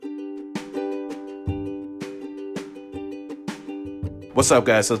What's up,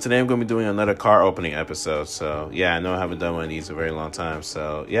 guys? So today I'm going to be doing another car opening episode. So yeah, I know I haven't done one of these in a very long time.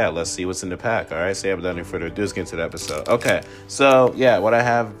 So yeah, let's see what's in the pack. All right, so without any further ado, let's get into the episode. Okay, so yeah, what I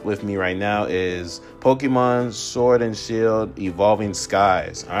have with me right now is Pokemon Sword and Shield Evolving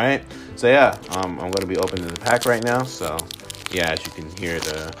Skies. All right, so yeah, I'm going to be opening the pack right now. So yeah, as you can hear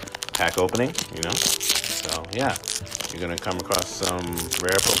the pack opening, So yeah, you're going to come across some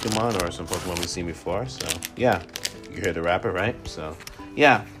rare Pokemon or some Pokemon we've seen before. So yeah. You hear the rapper, right? So,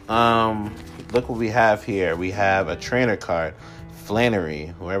 yeah. Look what we have here. We have a trainer card,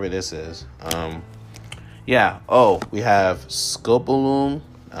 Flannery, whoever this is. Yeah. Oh, we have Scopaloom.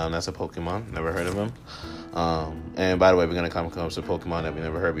 That's a Pokemon. Never heard of him. And by the way, we're gonna come across a Pokemon that we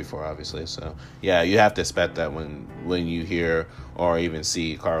never heard before, obviously. So, yeah, you have to expect that when you hear or even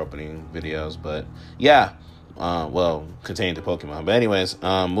see car opening videos. But yeah. Containing the Pokemon. But anyways,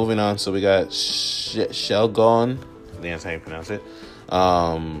 moving on. So we got Shelgon. That's how you pronounce it.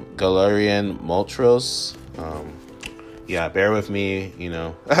 Galarian Moltres. Yeah, bear with me,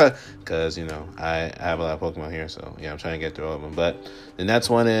 because, I have a lot of Pokemon here. So, yeah, I'm trying to get through all of them. But the next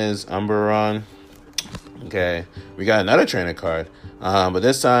one is Umbreon. Okay, we got another trainer card. But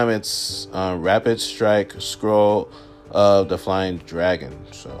this time it's Rapid Strike Scroll of the Flying Dragon.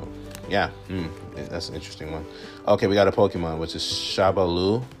 So, yeah, that's an interesting one. Okay, we got a Pokemon, which is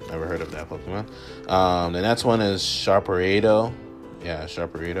Shabaloo. Never heard of that Pokemon. The next one is Sharpedo. Yeah,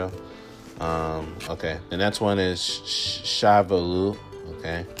 Sharpedo. Okay, the next one is Shavaloo.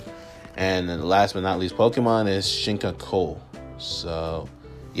 Okay. And then last but not least Pokemon is Shinkaku. So,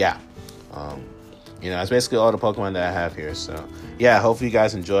 yeah. That's basically all the Pokemon that I have here. So, yeah, hopefully you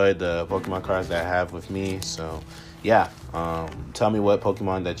guys enjoyed the Pokemon cards that I have with me. So, yeah, tell me what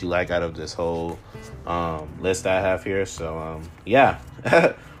Pokemon that you like out of this whole list that I have here. So, yeah,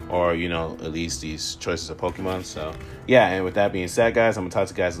 or, at least these choices of Pokemon. So, yeah, and with that being said, guys, I'm going to talk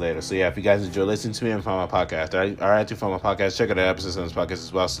to you guys later. So, yeah, if you guys enjoy listening to me and find my podcast, all right, to find my podcast, check out the episodes on this podcast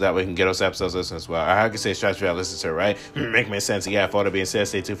as well, so that way we can get those episodes listened as well. I can say strategy I listen to it, right? Make me sense. Yeah, for all that being said,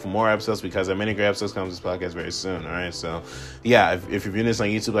 stay tuned for more episodes because many great episodes come to this podcast very soon, all right? So, yeah, if you're viewing this on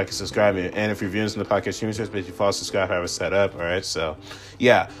YouTube, like and subscribe. And if you're viewing this on the podcast streaming service, please follow, subscribe, have it set up, all right? So,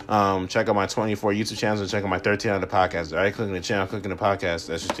 yeah, check out my 24 YouTube channels and check out my 13 on the podcast, all right? Clicking the channel, clicking the podcast.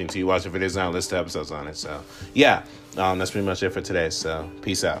 That's just to you watch the videos now, list the episodes on it. So, yeah, that's pretty much it for today. So,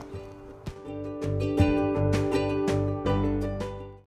 peace out.